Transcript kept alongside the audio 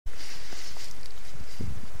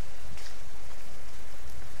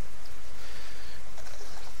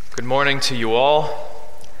Good morning to you all.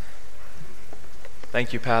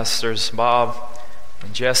 Thank you, Pastors Bob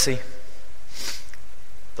and Jesse.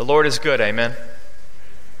 The Lord is good, amen?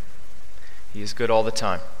 He is good all the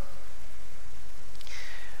time.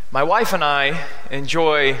 My wife and I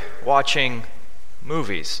enjoy watching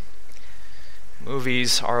movies.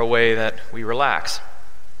 Movies are a way that we relax.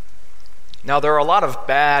 Now, there are a lot of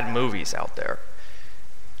bad movies out there.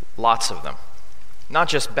 Lots of them. Not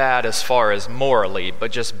just bad as far as morally,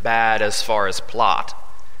 but just bad as far as plot.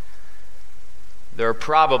 There are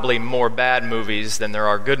probably more bad movies than there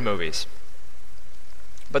are good movies.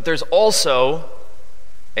 But there's also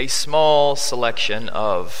a small selection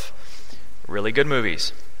of really good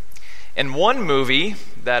movies. And one movie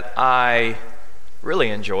that I really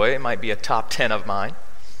enjoy, it might be a top 10 of mine,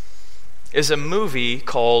 is a movie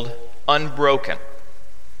called Unbroken.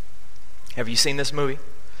 Have you seen this movie?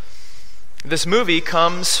 This movie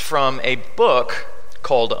comes from a book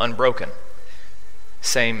called Unbroken.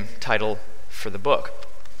 Same title for the book.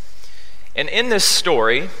 And in this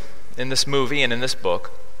story, in this movie and in this book,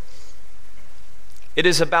 it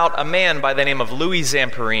is about a man by the name of Louis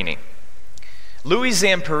Zamperini. Louis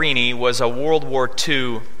Zamperini was a World War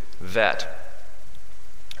II vet.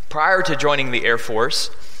 Prior to joining the Air Force,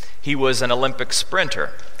 he was an Olympic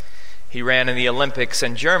sprinter. He ran in the Olympics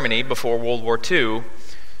in Germany before World War II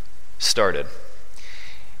started.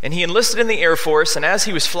 And he enlisted in the Air Force, and as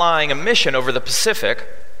he was flying a mission over the Pacific,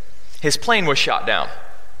 his plane was shot down.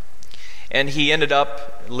 And he ended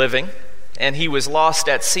up living, and he was lost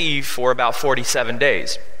at sea for about 47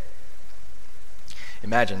 days.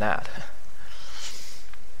 Imagine that.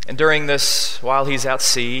 And during this, while he's at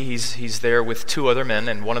sea, he's there with two other men,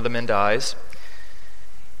 and one of the men dies.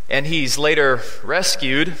 And he's later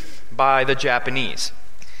rescued by the Japanese.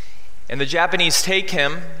 And the Japanese take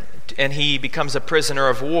him, and he becomes a prisoner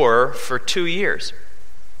of war for 2 years.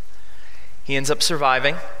 He ends up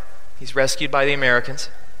surviving. He's rescued by the Americans.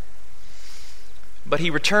 But he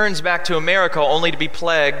returns back to America only to be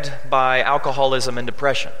plagued by alcoholism and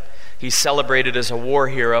depression. He's celebrated as a war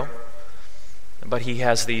hero, but he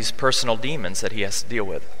has these personal demons that he has to deal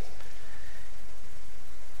with.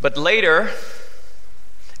 But later,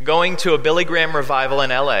 going to a Billy Graham revival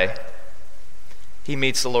in L.A., he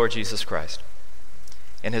meets the Lord Jesus Christ,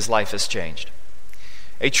 and his life is changed.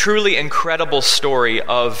 A truly incredible story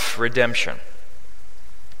of redemption.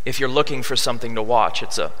 If you're looking for something to watch,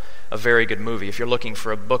 it's a very good movie. If you're looking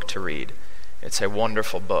for a book to read, it's a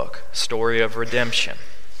wonderful book. Story of redemption.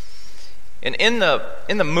 And in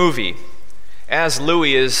the movie, as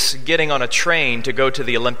Louis is getting on a train to go to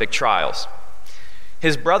the Olympic trials,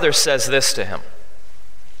 his brother says this to him.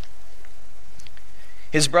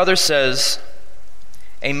 His brother says,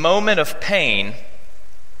 "A moment of pain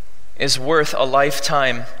is worth a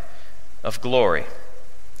lifetime of glory."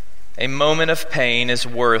 A moment of pain is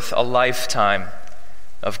worth a lifetime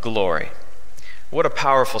of glory. What a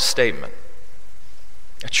powerful statement.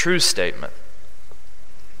 A true statement.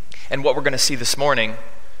 And what we're going to see this morning,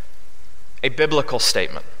 a biblical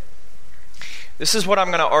statement. This is what I'm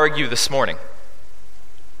going to argue this morning.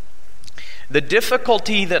 The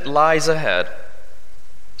difficulty that lies ahead,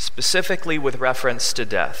 specifically with reference to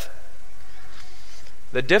death,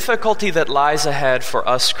 the difficulty that lies ahead for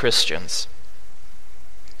us Christians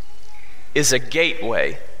is a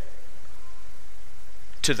gateway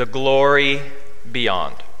to the glory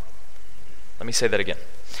beyond. Let me say that again.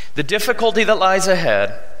 The difficulty that lies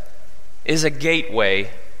ahead is a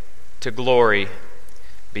gateway to glory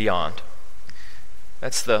beyond.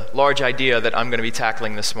 That's the large idea that I'm going to be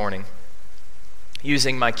tackling this morning,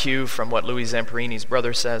 using my cue from what Louis Zamperini's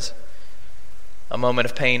brother says. A moment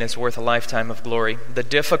of pain is worth a lifetime of glory. The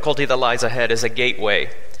difficulty that lies ahead is a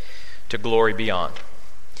gateway to glory beyond.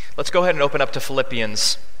 Let's go ahead and open up to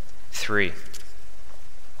Philippians 3.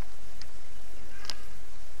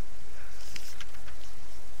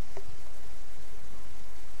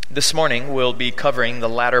 This morning we'll be covering the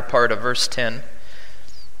latter part of verse 10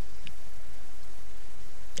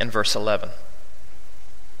 and verse 11.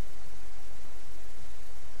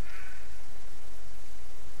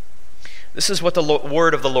 This is what the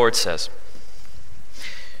word of the Lord says.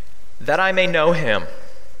 "That I may know him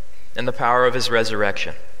and the power of his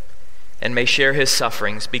resurrection, and may share his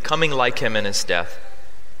sufferings, becoming like him in his death,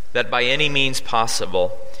 that by any means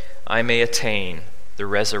possible I may attain the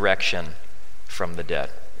resurrection from the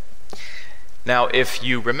dead." Now, if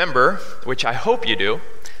you remember, which I hope you do,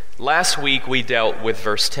 last week we dealt with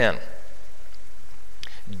verse 10.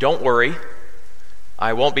 Don't worry,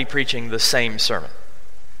 I won't be preaching the same sermon.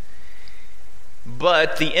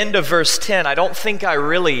 But the end of verse 10, I don't think I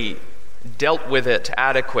really dealt with it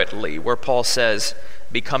adequately, where Paul says,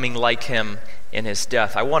 becoming like him in his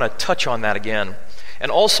death. I want to touch on that again.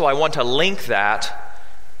 And also I want to link that,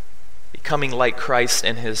 becoming like Christ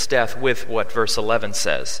in his death, with what verse 11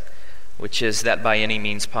 says, which is that by any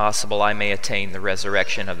means possible I may attain the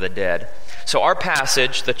resurrection of the dead. So our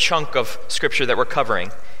passage, the chunk of Scripture that we're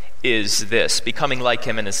covering, is this: becoming like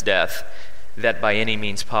him in his death, that by any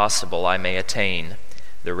means possible I may attain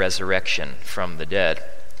the resurrection from the dead.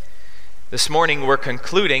 This morning we're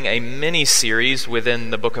concluding a mini-series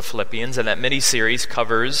within the book of Philippians, and that mini-series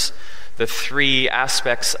covers the three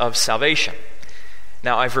aspects of salvation.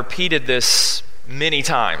 Now, I've repeated this many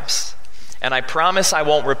times, and I promise I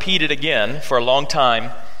won't repeat it again for a long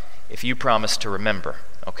time if you promise to remember,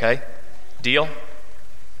 okay? Deal?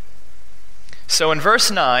 So in verse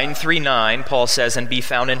 9, 3:9, Paul says, "And be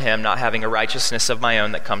found in him, not having a righteousness of my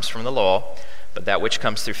own that comes from the law, but that which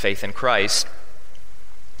comes through faith in Christ."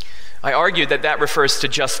 I argued that that refers to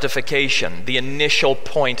justification, the initial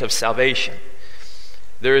point of salvation.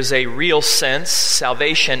 There is a real sense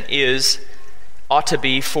salvation ought to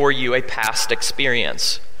be for you a past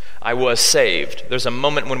experience. I was saved. There's a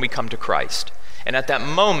moment when we come to Christ. And at that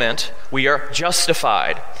moment, we are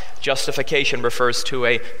justified. Justification refers to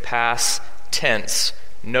a past tense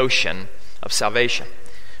notion of salvation.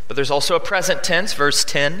 But there's also a present tense, verse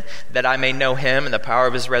 10, "that I may know him and the power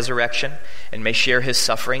of his resurrection, and may share his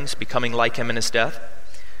sufferings, becoming like him in his death."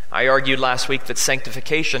 I argued last week that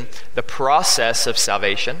sanctification, the process of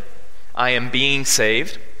salvation, I am being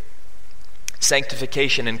saved.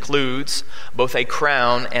 Sanctification includes both a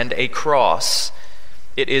crown and a cross.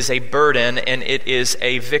 It is a burden and it is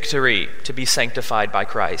a victory to be sanctified by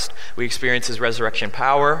Christ. We experience his resurrection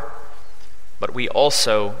power, but we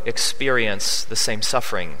also experience the same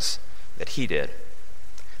sufferings that he did.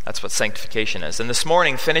 That's what sanctification is. And this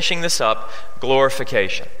morning, finishing this up,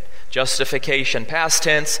 glorification. Justification, past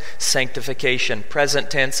tense; sanctification,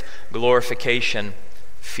 present tense; glorification,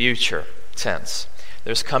 future tense.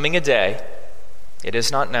 There's coming a day, it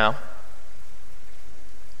is not now,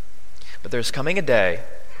 but there's coming a day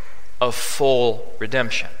of full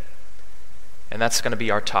redemption. And that's going to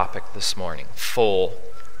be our topic this morning, full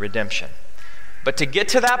redemption. But to get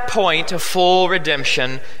to that point of full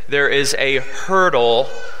redemption, there is a hurdle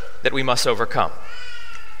that we must overcome.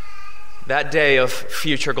 That day of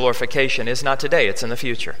future glorification is not today, it's in the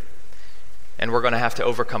future. And we're going to have to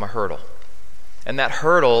overcome a hurdle. And that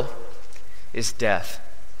hurdle is death.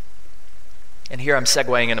 And here I'm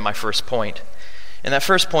segueing into my first point. And that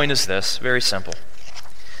first point is this, very simple.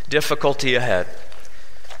 Difficulty ahead.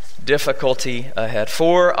 Difficulty ahead.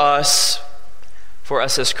 For us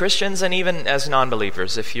as Christians, and even as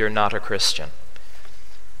non-believers, if you're not a Christian,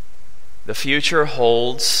 the future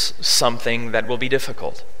holds something that will be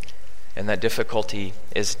difficult, and that difficulty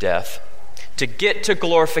is death. To get to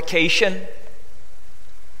glorification,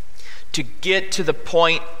 to get to the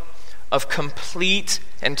point of complete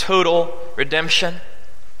and total redemption,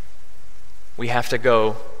 we have to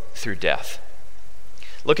go through death.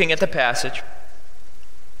 Looking at the passage,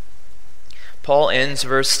 Paul ends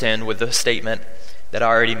verse 10 with the statement that I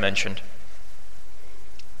already mentioned.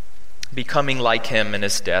 Becoming like him in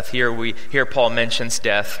his death. Here Paul mentions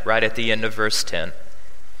death right at the end of verse 10.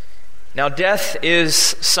 Now, death is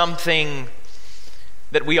something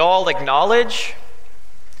that we all acknowledge,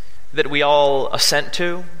 that we all assent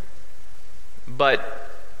to, but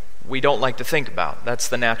we don't like to think about. That's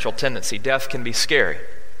the natural tendency. Death can be scary.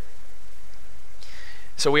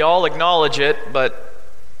 So we all acknowledge it, but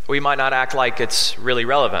we might not act like it's really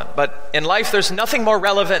relevant. But in life, there's nothing more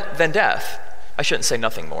relevant than death. I shouldn't say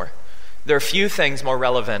nothing more. There are few things more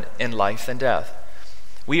relevant in life than death.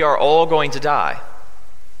 We are all going to die.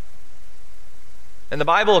 And the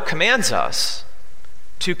Bible commands us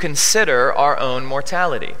to consider our own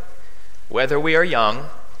mortality, whether we are young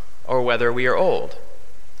or whether we are old.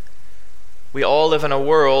 We all live in a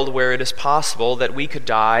world where it is possible that we could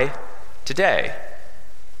die today.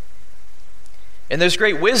 And there's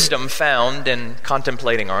great wisdom found in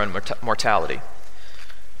contemplating our own mortality.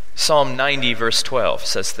 Psalm 90, verse 12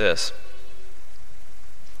 says this: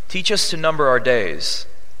 "Teach us to number our days,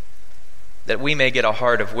 that we may get a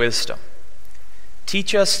heart of wisdom."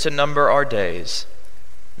 Teach us to number our days,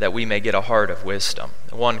 that we may get a heart of wisdom.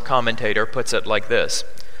 One commentator puts it like this: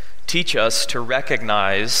 teach us to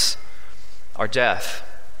recognize our death.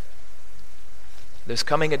 There's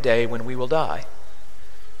coming a day when we will die.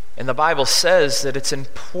 And the Bible says that it's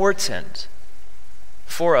important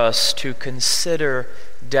for us to consider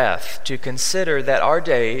death, to consider that our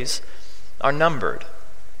days are numbered.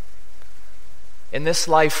 In this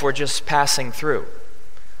life, we're just passing through.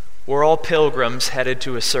 We're all pilgrims headed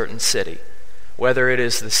to a certain city, whether it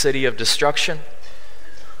is the city of destruction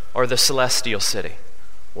or the celestial city.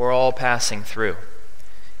 We're all passing through.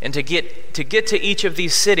 And to get to each of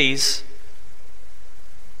these cities,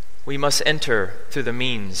 we must enter through the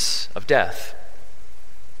means of death.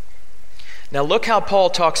 Now look how Paul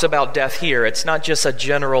talks about death here. It's not just a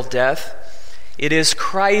general death. It is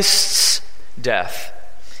Christ's death.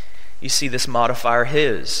 You see this modifier,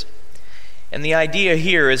 his. And the idea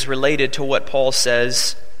here is related to what Paul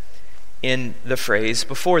says in the phrase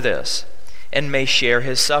before this, and may share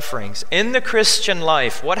his sufferings. In the Christian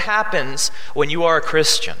life, what happens when you are a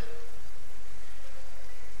Christian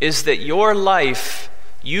is that your life,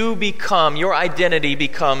 your identity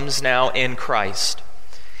becomes now in Christ.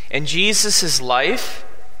 And Jesus' life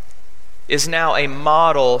is now a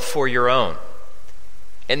model for your own.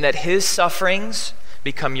 And that his sufferings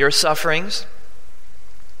become your sufferings,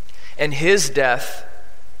 and his death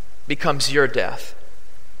becomes your death.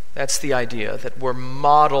 That's the idea, that we're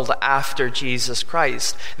modeled after Jesus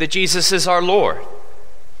Christ, that Jesus is our Lord,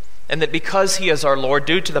 and that because he is our Lord,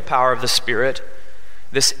 due to the power of the Spirit,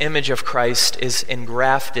 this image of Christ is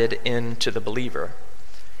engrafted into the believer.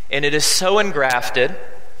 And it is so engrafted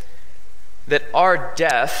that our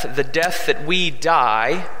death, the death that we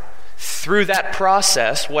die, through that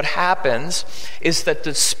process, what happens is that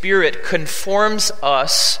the Spirit conforms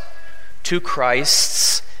us to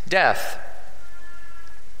Christ's death.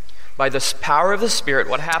 By the power of the Spirit,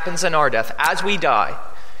 what happens in our death as we die,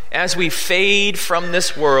 as we fade from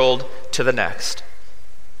this world to the next?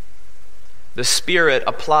 The Spirit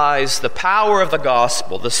applies the power of the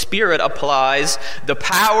gospel. The Spirit applies the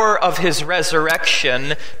power of his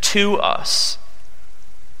resurrection to us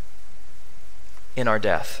in our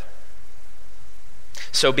death.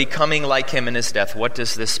 So becoming like him in his death, what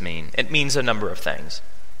does this mean? It means a number of things.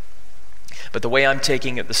 But the way I'm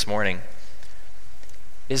taking it this morning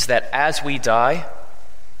is that as we die,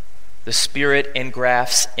 the Spirit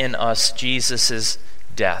engrafts in us Jesus'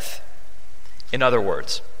 death. In other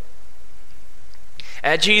words,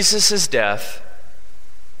 at Jesus' death,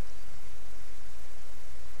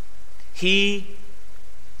 he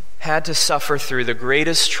had to suffer through the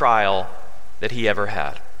greatest trial that he ever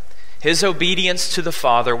had. His obedience to the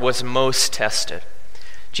Father was most tested.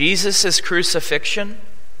 Jesus' crucifixion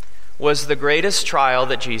was the greatest trial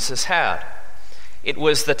that Jesus had. It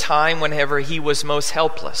was the time whenever he was most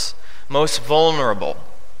helpless, most vulnerable,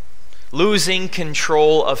 losing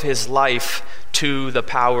control of his life to the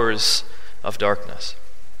powers of darkness.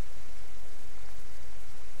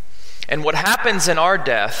 And what happens in our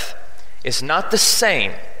death is not the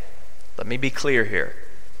same. Let me be clear here.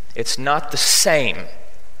 It's not the same,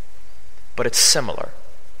 but it's similar.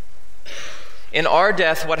 In our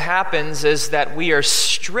death, what happens is that we are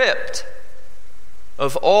stripped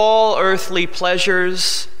of all earthly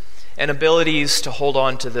pleasures and abilities to hold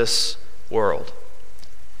on to this world.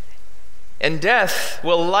 And death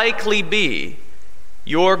will likely be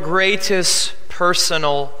your greatest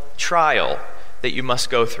personal trial that you must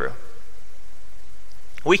go through.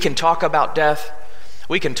 We can talk about death.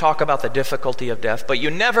 We can talk about the difficulty of death, but you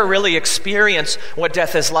never really experience what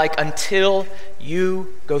death is like until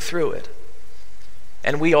you go through it.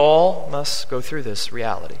 And we all must go through this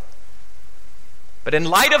reality. But in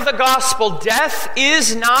light of the gospel, death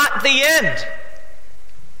is not the end.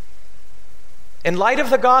 In light of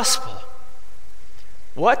the gospel,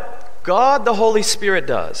 what God the Holy Spirit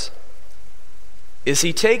does is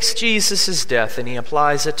he takes Jesus' death and he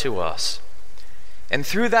applies it to us. And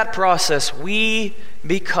through that process, we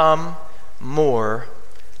become more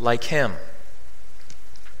like him.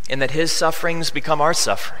 In that his sufferings become our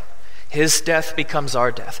suffering. His death becomes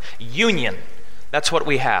our death. Union. That's what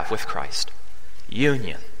we have with Christ.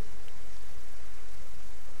 Union.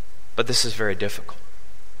 But this is very difficult.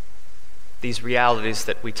 These realities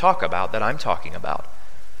that we talk about, that I'm talking about,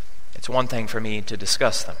 it's one thing for me to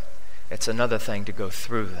discuss them. It's another thing to go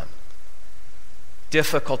through them.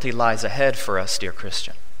 Difficulty lies ahead for us, dear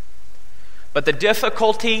Christian. But the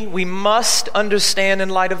difficulty we must understand in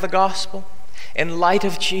light of the gospel, in light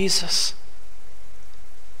of Jesus.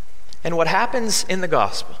 And what happens in the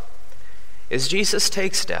gospel is Jesus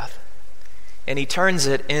takes death and he turns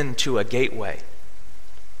it into a gateway.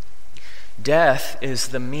 Death is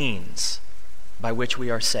the means by which we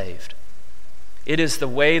are saved. It is the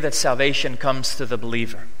way that salvation comes to the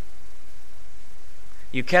believer.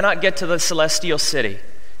 You cannot get to the celestial city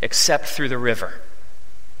except through the river.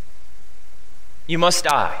 You must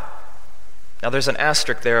die. Now there's an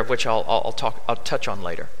asterisk there of which I'll touch on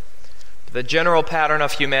later. The general pattern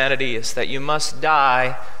of humanity is that you must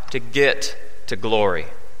die to get to glory.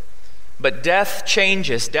 But death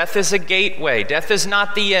changes. Death is a gateway. Death is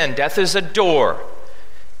not the end. Death is a door.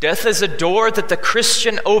 Death is a door that the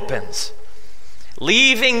Christian opens,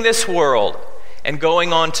 leaving this world and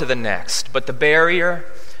going on to the next. But the barrier,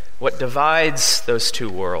 what divides those two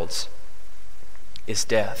worlds, is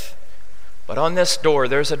death. But on this door,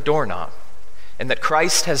 there's a doorknob, and that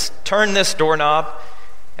Christ has turned this doorknob,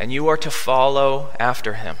 and you are to follow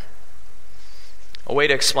after him. A way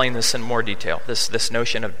to explain this in more detail, this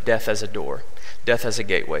notion of death as a door, death as a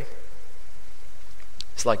gateway.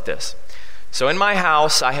 It's like this. So in my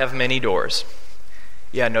house, I have many doors.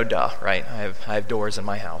 Yeah, no duh, right? I have doors in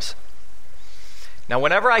my house. Now,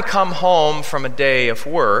 whenever I come home from a day of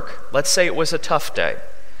work, let's say it was a tough day.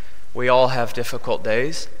 We all have difficult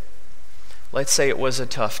days. Let's say it was a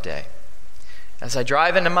tough day. As I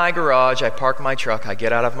drive into my garage, I park my truck, I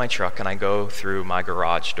get out of my truck, and I go through my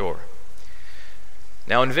garage door.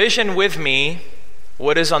 Now envision with me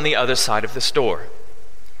what is on the other side of this door.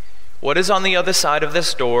 What is on the other side of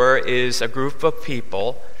this door is a group of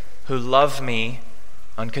people who love me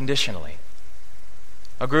unconditionally.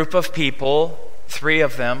 A group of people, 3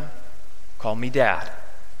 of them, call me Dad.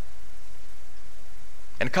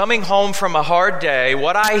 And coming home from a hard day,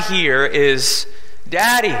 what I hear is,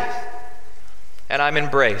 Daddy, and I'm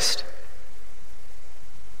embraced.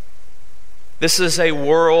 This is a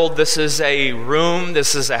world, this is a room,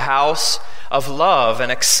 this is a house of love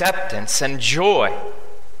and acceptance and joy.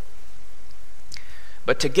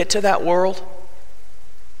 But to get to that world,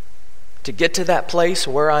 to get to that place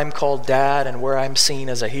where I'm called Dad and where I'm seen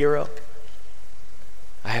as a hero,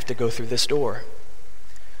 I have to go through this door.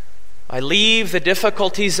 I leave the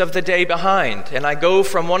difficulties of the day behind and I go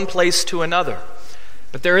from one place to another.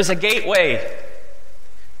 But there is a gateway.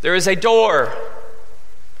 There is a door.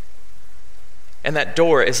 And that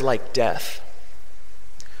door is like death.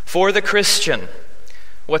 For the Christian,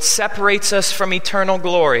 what separates us from eternal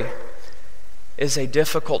glory is a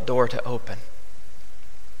difficult door to open.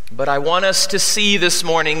 But I want us to see this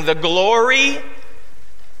morning the glory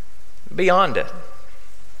beyond it.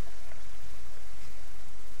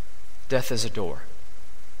 Death is a door.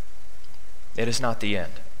 It is not the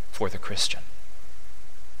end for the Christian.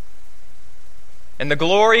 And the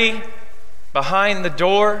glory behind the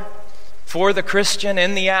door for the Christian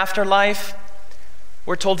in the afterlife,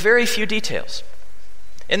 we're told very few details.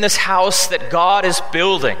 In this house that God is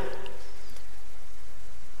building,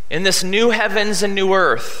 in this new heavens and new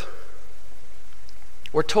earth,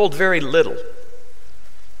 we're told very little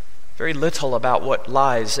about what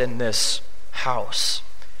lies in this house,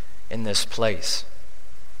 in this place.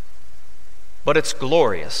 But it's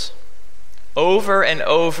glorious. Over and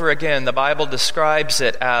over again, the Bible describes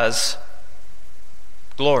it as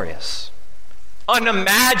glorious,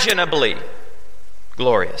 unimaginably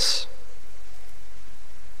glorious.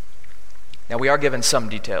 Now, we are given some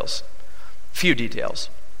details, few details.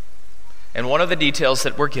 And one of the details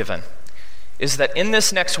that we're given is that in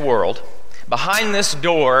this next world, behind this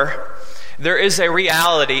door, there is a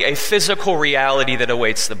reality, a physical reality that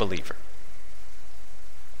awaits the believer.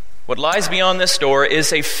 What lies beyond this door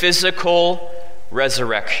is a physical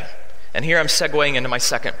resurrection. And here I'm segueing into my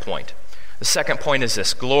second point. The second point is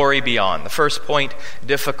this: glory beyond. The first point,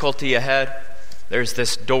 difficulty ahead. There's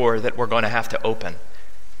this door that we're going to have to open.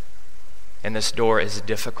 And this door is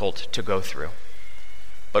difficult to go through.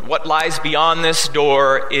 But what lies beyond this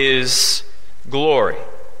door is glory.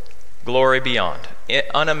 Glory beyond.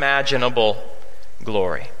 Unimaginable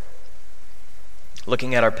glory.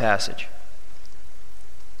 Looking at our passage.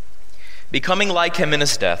 Becoming like him in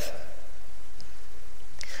his death,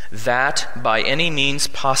 that by any means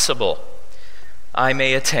possible I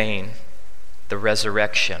may attain the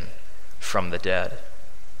resurrection from the dead.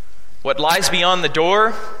 What lies beyond the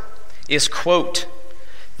door is, quote,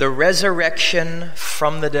 the resurrection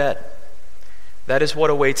from the dead. That is what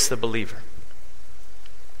awaits the believer.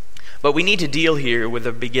 But we need to deal here with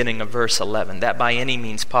the beginning of verse 11, that by any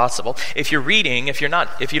means possible. If you're reading, if you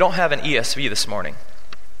don't have an ESV this morning,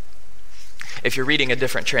 if you're reading a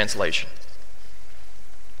different translation,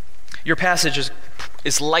 your passage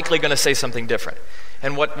is likely going to say something different.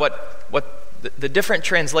 And what the different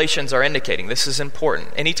translations are indicating, this is important.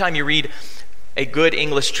 Anytime you read a good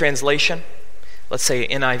English translation, let's say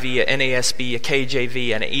an NIV, an NASB, a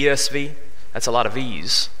KJV, and an ESV, that's a lot of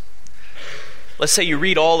V's. Let's say you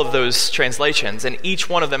read all of those translations, and each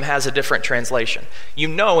one of them has a different translation. You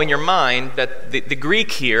know in your mind that the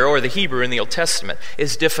Greek here, or the Hebrew in the Old Testament,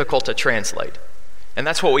 is difficult to translate. And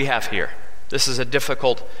that's what we have here. This is a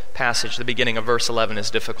difficult passage. The beginning of verse 11 is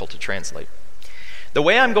difficult to translate. The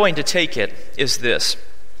way I'm going to take it is this.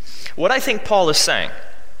 What I think Paul is saying.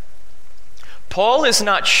 Paul is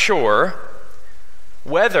not sure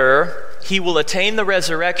whether he will attain the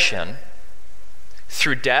resurrection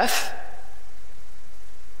through death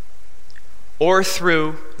or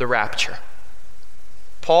through the rapture.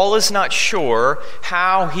 Paul is not sure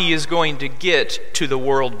how he is going to get to the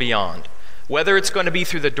world beyond, whether it's going to be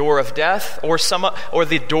through the door of death or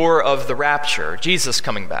the door of the rapture, Jesus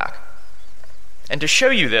coming back. And to show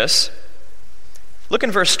you this, look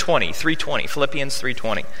in verse 20, 3:20, Philippians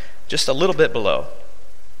 3:20, just a little bit below.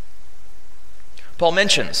 Paul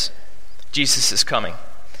mentions Jesus is coming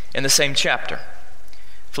in the same chapter,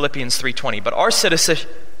 Philippians 3:20. But our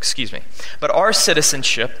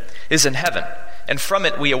citizenship is in heaven, and from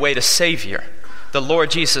it we await a Savior, the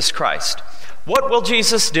Lord Jesus Christ. What will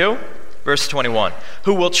Jesus do? Verse 21,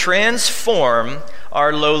 who will transform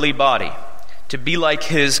our lowly body to be like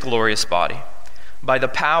his glorious body, by the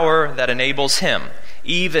power that enables him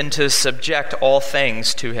even to subject all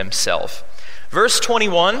things to himself. Verse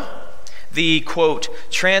 21, the, quote,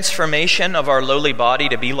 transformation of our lowly body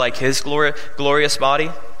to be like his glorious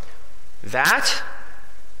body, that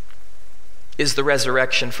is the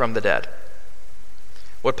resurrection from the dead.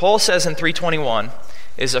 What Paul says in 3:21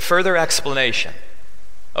 is a further explanation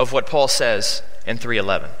of what Paul says in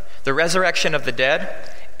 3:11. The resurrection of the dead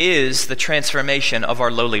is the transformation of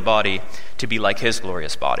our lowly body to be like his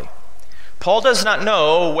glorious body. Paul does not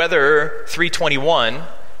know whether 3:21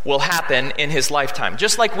 will happen in his lifetime,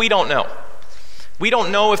 just like we don't know. We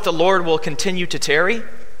don't know if the Lord will continue to tarry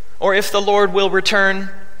or if the Lord will return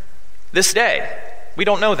this day. We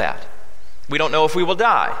don't know that. We don't know if we will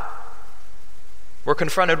die. We're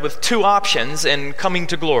confronted with two options in coming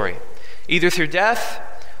to glory, either through death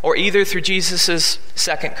or either through Jesus'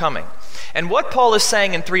 second coming. And what Paul is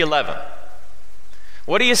saying in 3:11,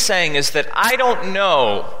 what he is saying is that I don't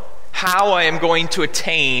know how I am going to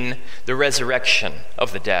attain the resurrection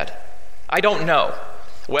of the dead. I don't know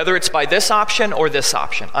whether it's by this option or this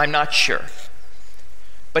option. I'm not sure.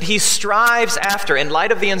 But he strives after, in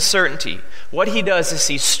light of the uncertainty, what he does is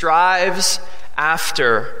he strives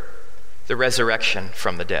after the resurrection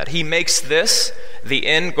from the dead. He makes this the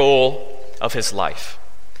end goal of his life.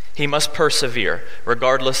 He must persevere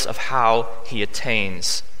regardless of how he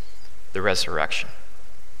attains the resurrection.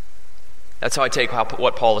 That's how I take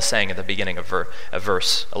what Paul is saying at the beginning of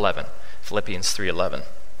verse 11, Philippians 3:11.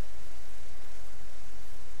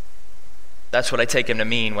 That's what I take him to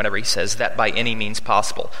mean whenever he says that by any means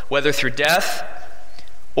possible, whether through death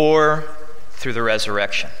or through the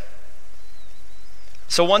resurrection.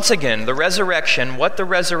 So once again, the resurrection, what the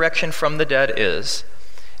resurrection from the dead is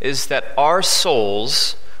that our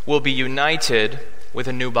souls will be united with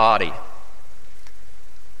a new body.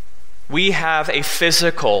 We have a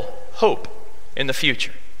physical hope in the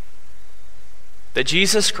future. That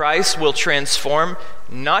Jesus Christ will transform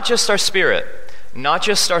not just our spirit, not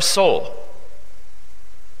just our soul.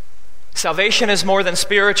 Salvation is more than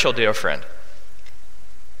spiritual, dear friend.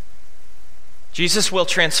 Jesus will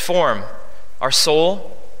transform our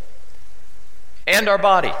soul and our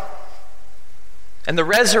body. And the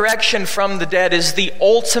resurrection from the dead is the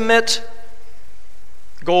ultimate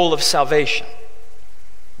goal of salvation.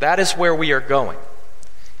 That is where we are going,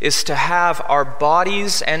 is to have our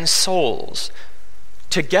bodies and souls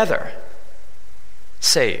together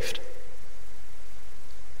saved.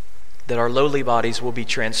 That our lowly bodies will be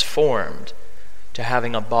transformed to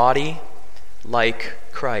having a body like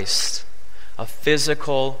Christ, a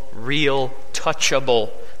physical, real,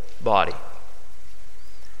 touchable body.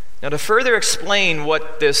 Now, to further explain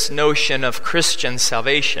what this notion of Christian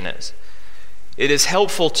salvation is, it is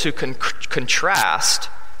helpful to contrast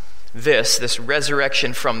this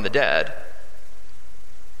resurrection from the dead,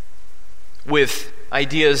 with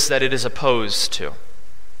ideas that it is opposed to.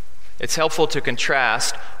 It's helpful to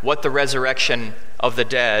contrast what the resurrection of the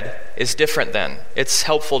dead is different than. It's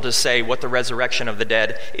helpful to say what the resurrection of the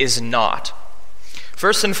dead is not.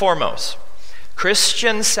 First and foremost,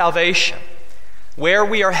 Christian salvation, where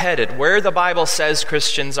we are headed, where the Bible says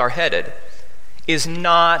Christians are headed, is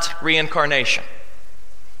not reincarnation.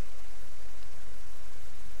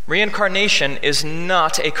 Reincarnation is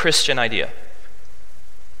not a Christian idea.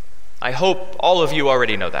 I hope all of you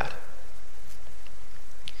already know that.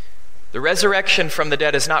 The resurrection from the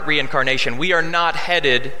dead is not reincarnation. We are not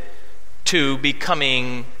headed to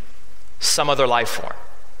becoming some other life form.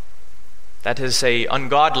 That is an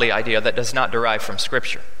ungodly idea that does not derive from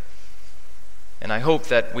Scripture. And I hope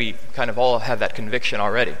that we kind of all have that conviction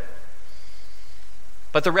already.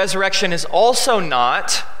 But the resurrection is also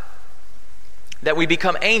not that we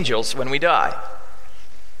become angels when we die.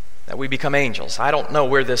 That we become angels. I don't know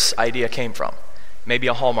where this idea came from. Maybe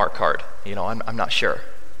a Hallmark card. I'm not sure.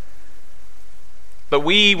 But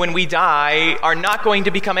we, when we die, are not going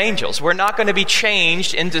to become angels. We're not going to be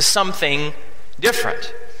changed into something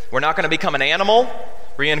different. We're not going to become an animal,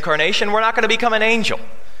 reincarnation. We're not going to become an angel.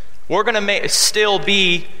 We're going to still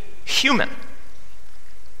be human.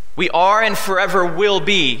 We are and forever will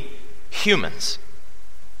be humans.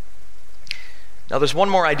 Now, there's one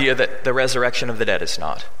more idea that the resurrection of the dead is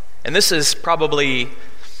not. And this is probably,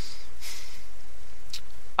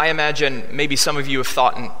 I imagine, maybe some of you have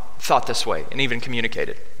thought this way and even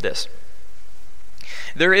communicated this.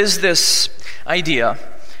 There is this idea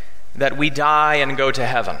that we die and go to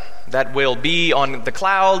heaven, that we'll be on the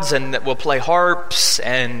clouds and that we'll play harps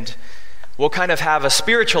and we'll kind of have a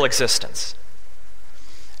spiritual existence.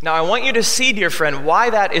 Now, I want you to see, dear friend, why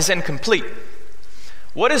that is incomplete.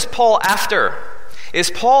 What is Paul after? Is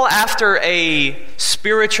Paul after a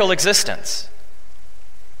spiritual existence?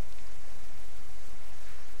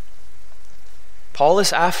 Paul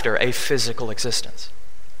is after a physical existence.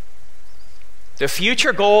 The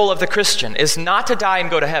future goal of the Christian is not to die and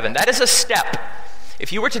go to heaven. That is a step.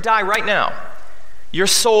 If you were to die right now, your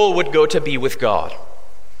soul would go to be with God.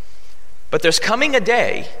 But there's coming a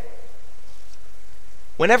day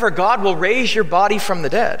whenever God will raise your body from the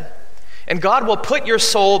dead, and God will put your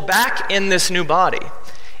soul back in this new body,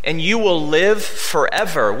 and you will live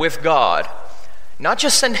forever with God, not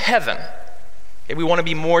just in heaven. Okay, we want to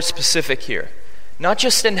be more specific here. Not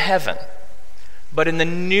just in heaven, but in the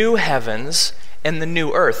new heavens and the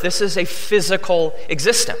new earth. This is a physical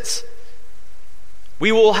existence.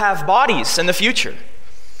 We will have bodies in the future.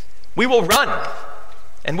 We will run,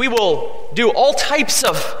 and we will do all types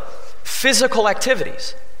of physical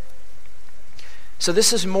activities. So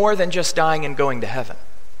this is more than just dying and going to heaven.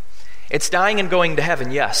 It's dying and going to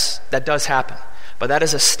heaven, yes, that does happen. But that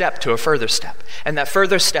is a step to a further step. And that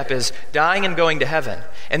further step is dying and going to heaven,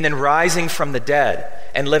 and then rising from the dead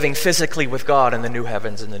and living physically with God in the new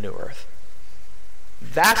heavens and the new earth.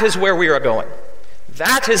 That is where we are going.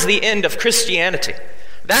 That is the end of Christianity.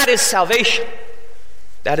 That is salvation.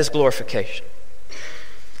 That is glorification.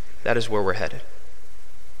 That is where we're headed.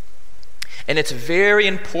 And it's very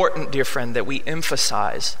important, dear friend, that we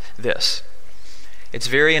emphasize this. It's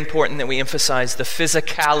very important that we emphasize the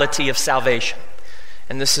physicality of salvation.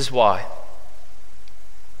 And this is why.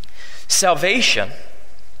 Salvation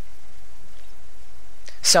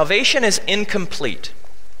is incomplete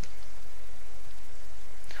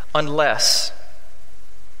unless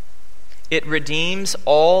it redeems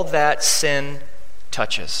all that sin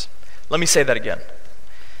touches. Let me say that again.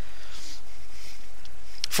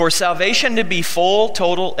 For salvation to be full,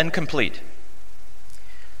 total, and complete,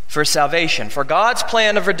 for salvation, for God's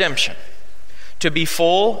plan of redemption to be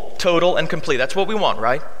full, total, and complete. That's what we want,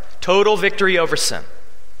 right? Total victory over sin.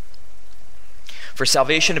 For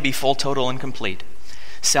salvation to be full, total, and complete,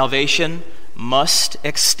 salvation must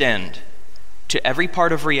extend to every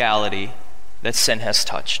part of reality that sin has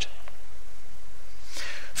touched.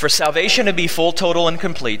 For salvation to be full, total, and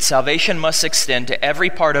complete, salvation must extend to every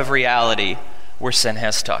part of reality where sin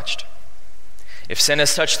has touched. If sin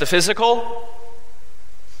has touched the physical,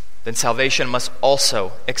 then salvation must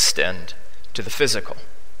also extend to the physical.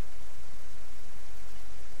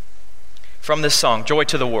 From this song, Joy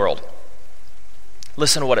to the World,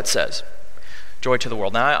 listen to what it says. Joy to the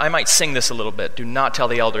world. Now, I might sing this a little bit. Do not tell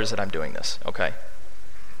the elders that I'm doing this, okay?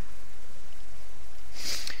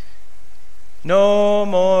 No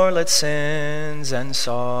more let sins and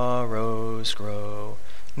sorrows grow,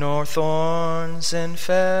 nor thorns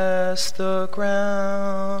infest the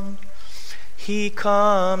ground. He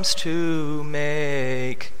comes to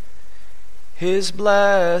make His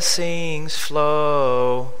blessings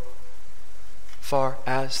flow, far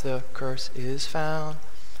as the curse is found,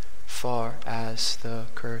 far as the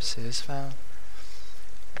curse is found.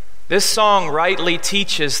 This song rightly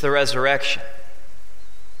teaches the resurrection.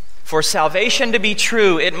 For salvation to be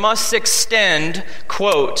true, it must extend,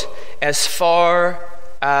 quote, as far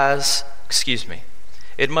as,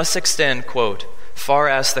 it must extend, quote, far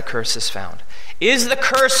as the curse is found. Is the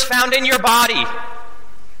curse found in your body?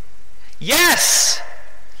 Yes.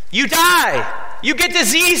 You die. You get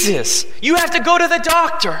diseases. You have to go to the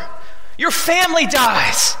doctor. Your family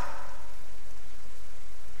dies.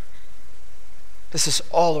 This is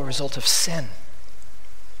all a result of sin.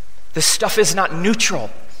 This stuff is not neutral.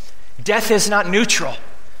 Death is not neutral.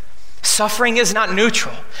 Suffering is not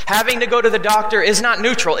neutral. Having to go to the doctor is not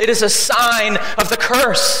neutral. It is a sign of the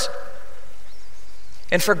curse.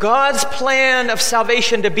 And for God's plan of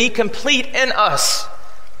salvation to be complete in us,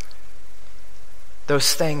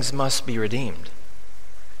 those things must be redeemed.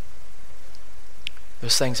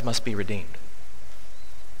 Those things must be redeemed.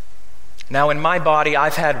 Now, in my body,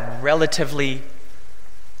 I've had relatively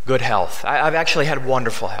good health. I've actually had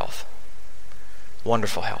wonderful health.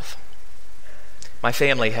 Wonderful health. My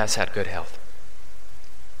family has had good health.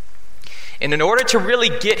 And in order to really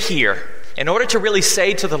get here, in order to really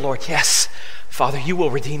say to the Lord, yes, Father, you will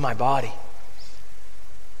redeem my body,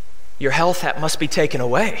 your health must be taken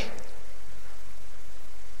away.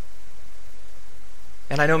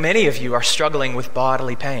 And I know many of you are struggling with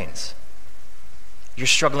bodily pains. You're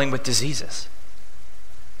struggling with diseases,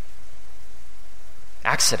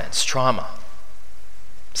 accidents, trauma,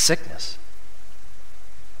 sickness.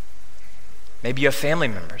 Maybe you have family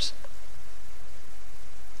members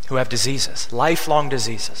who have diseases, lifelong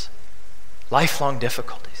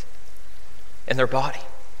difficulties in their body.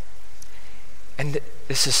 And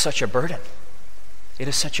this is such a burden. It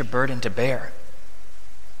is such a burden to bear.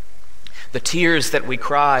 The tears that we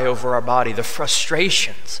cry over our body, the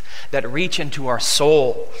frustrations that reach into our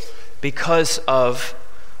soul because of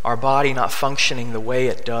our body not functioning the way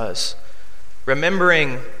it does.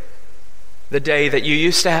 Remembering the day that you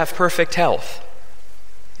used to have perfect health,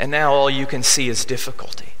 and now all you can see is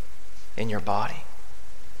difficulty in your body.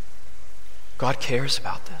 God cares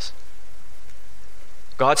about this.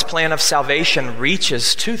 God's plan of salvation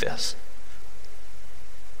reaches to this.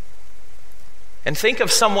 And think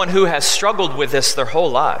of someone who has struggled with this their whole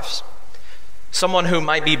lives. Someone who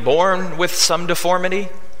might be born with some deformity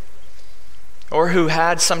or who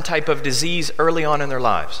had some type of disease early on in their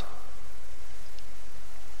lives.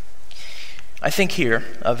 I think here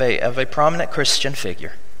of a prominent Christian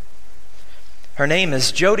figure. Her name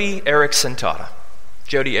is Joni Eareckson Tada.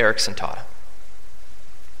 Joni Eareckson Tada.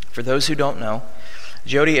 For those who don't know,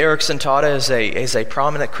 Joni Eareckson Tada is a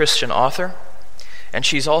prominent Christian author, and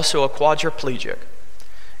she's also a quadriplegic.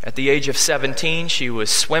 At the age of 17, she was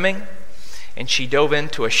swimming, and she dove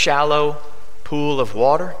into a shallow pool of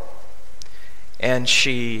water, and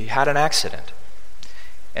she had an accident.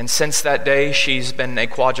 And since that day, she's been a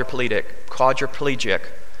quadriplegic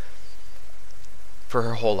for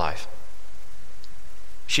her whole life.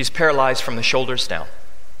 She's paralyzed from the shoulders down.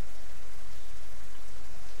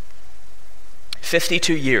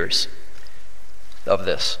 52 years of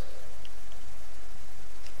this.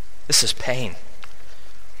 This is pain.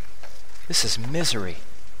 This is misery.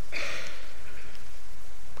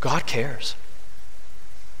 God cares.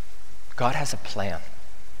 God has a plan.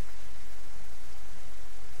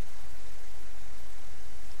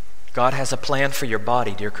 God has a plan for your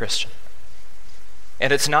body, dear Christian.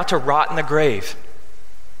 And it's not to rot in the grave.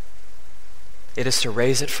 It is to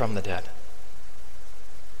raise it from the dead.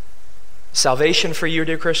 Salvation for you,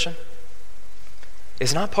 dear Christian,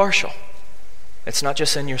 is not partial. It's not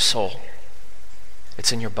just in your soul.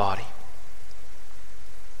 It's in your body.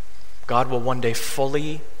 God will one day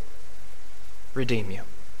fully redeem you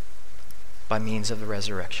by means of the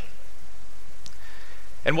resurrection.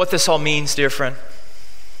 And what this all means, dear friend,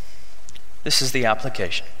 this is the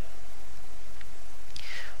application.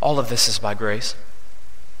 All of this is by grace.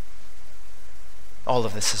 All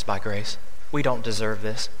of this is by grace. We don't deserve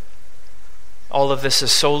this. All of this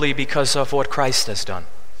is solely because of what Christ has done.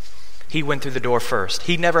 He went through the door first.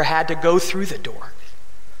 He never had to go through the door,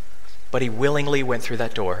 but he willingly went through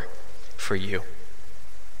that door for you.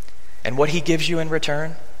 And what he gives you in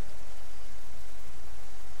return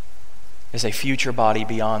is a future body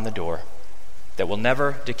beyond the door that will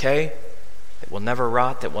never decay, that will never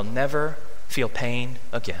rot, that will never feel pain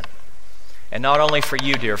again. And not only for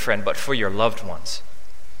you, dear friend, but for your loved ones.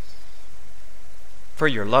 For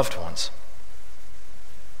your loved ones.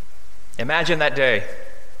 Imagine that day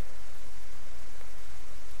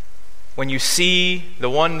when you see the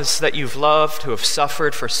ones that you've loved who have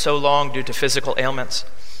suffered for so long due to physical ailments,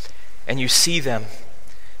 and you see them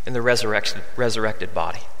in the resurrected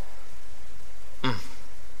body.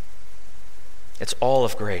 It's all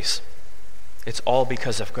of grace. It's all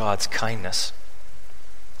because of God's kindness.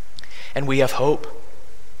 And we have hope.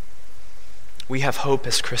 We have hope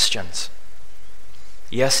as Christians.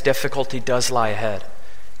 Yes, difficulty does lie ahead.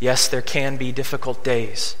 Yes, there can be difficult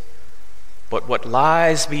days. But what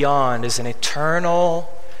lies beyond is an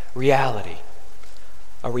eternal reality.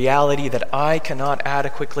 A reality that I cannot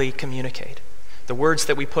adequately communicate. The words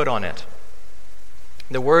that we put on it,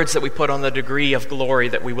 the words that we put on the degree of glory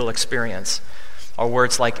that we will experience, are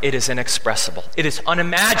words like, it is inexpressible. It is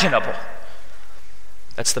unimaginable.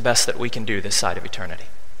 That's the best that we can do this side of eternity.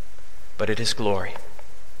 But it is glory.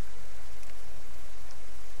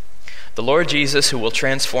 The Lord Jesus, who will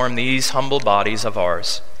transform these humble bodies of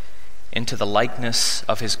ours into the likeness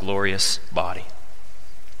of his glorious body.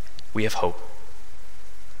 We have hope.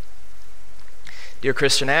 Dear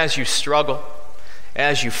Christian, as you struggle,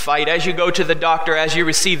 as you fight, as you go to the doctor, as you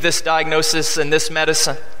receive this diagnosis and this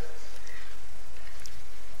medicine,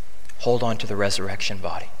 hold on to the resurrection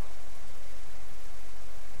body.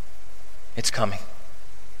 It's coming.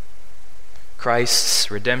 Christ's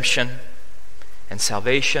redemption and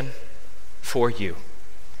salvation for you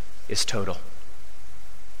is total.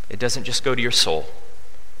 It doesn't just go to your soul,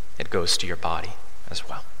 it goes to your body as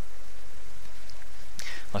well.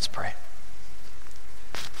 Let's pray.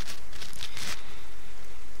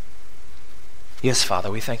 Yes, Father,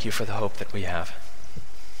 we thank you for the hope that we have.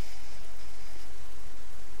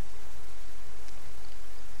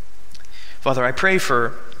 Father, I pray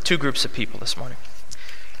for two groups of people this morning.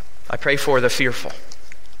 I pray for the fearful.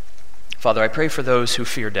 Father, I pray for those who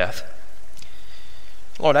fear death.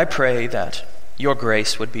 Lord, I pray that your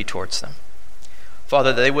grace would be towards them.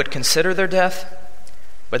 Father, that they would consider their death,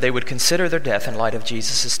 but they would consider their death in light of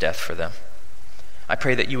Jesus' death for them. I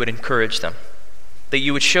pray that you would encourage them, that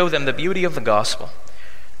you would show them the beauty of the gospel,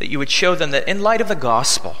 that you would show them that in light of the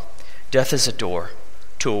gospel, death is a door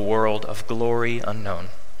to a world of glory unknown.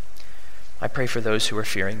 I pray for those who are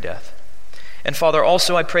fearing death. And Father,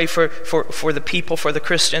 also I pray for the people, for the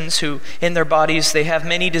Christians who in their bodies they have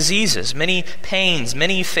many diseases, many pains,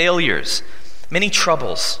 many failures, many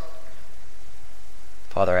troubles.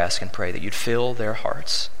 Father, I ask and pray that you'd fill their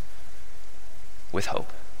hearts with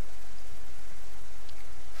hope.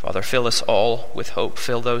 Father, fill us all with hope.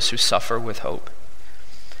 Fill those who suffer with hope.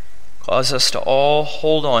 Cause us to all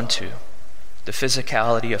hold on to the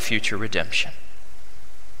physicality of future redemption.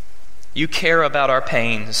 You care about our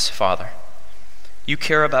pains, Father. You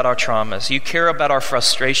care about our traumas. You care about our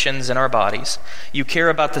frustrations in our bodies. You care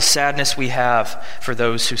about the sadness we have for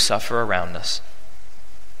those who suffer around us.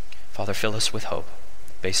 Father, fill us with hope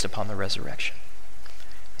based upon the resurrection.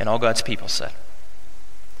 And all God's people said,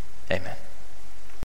 amen.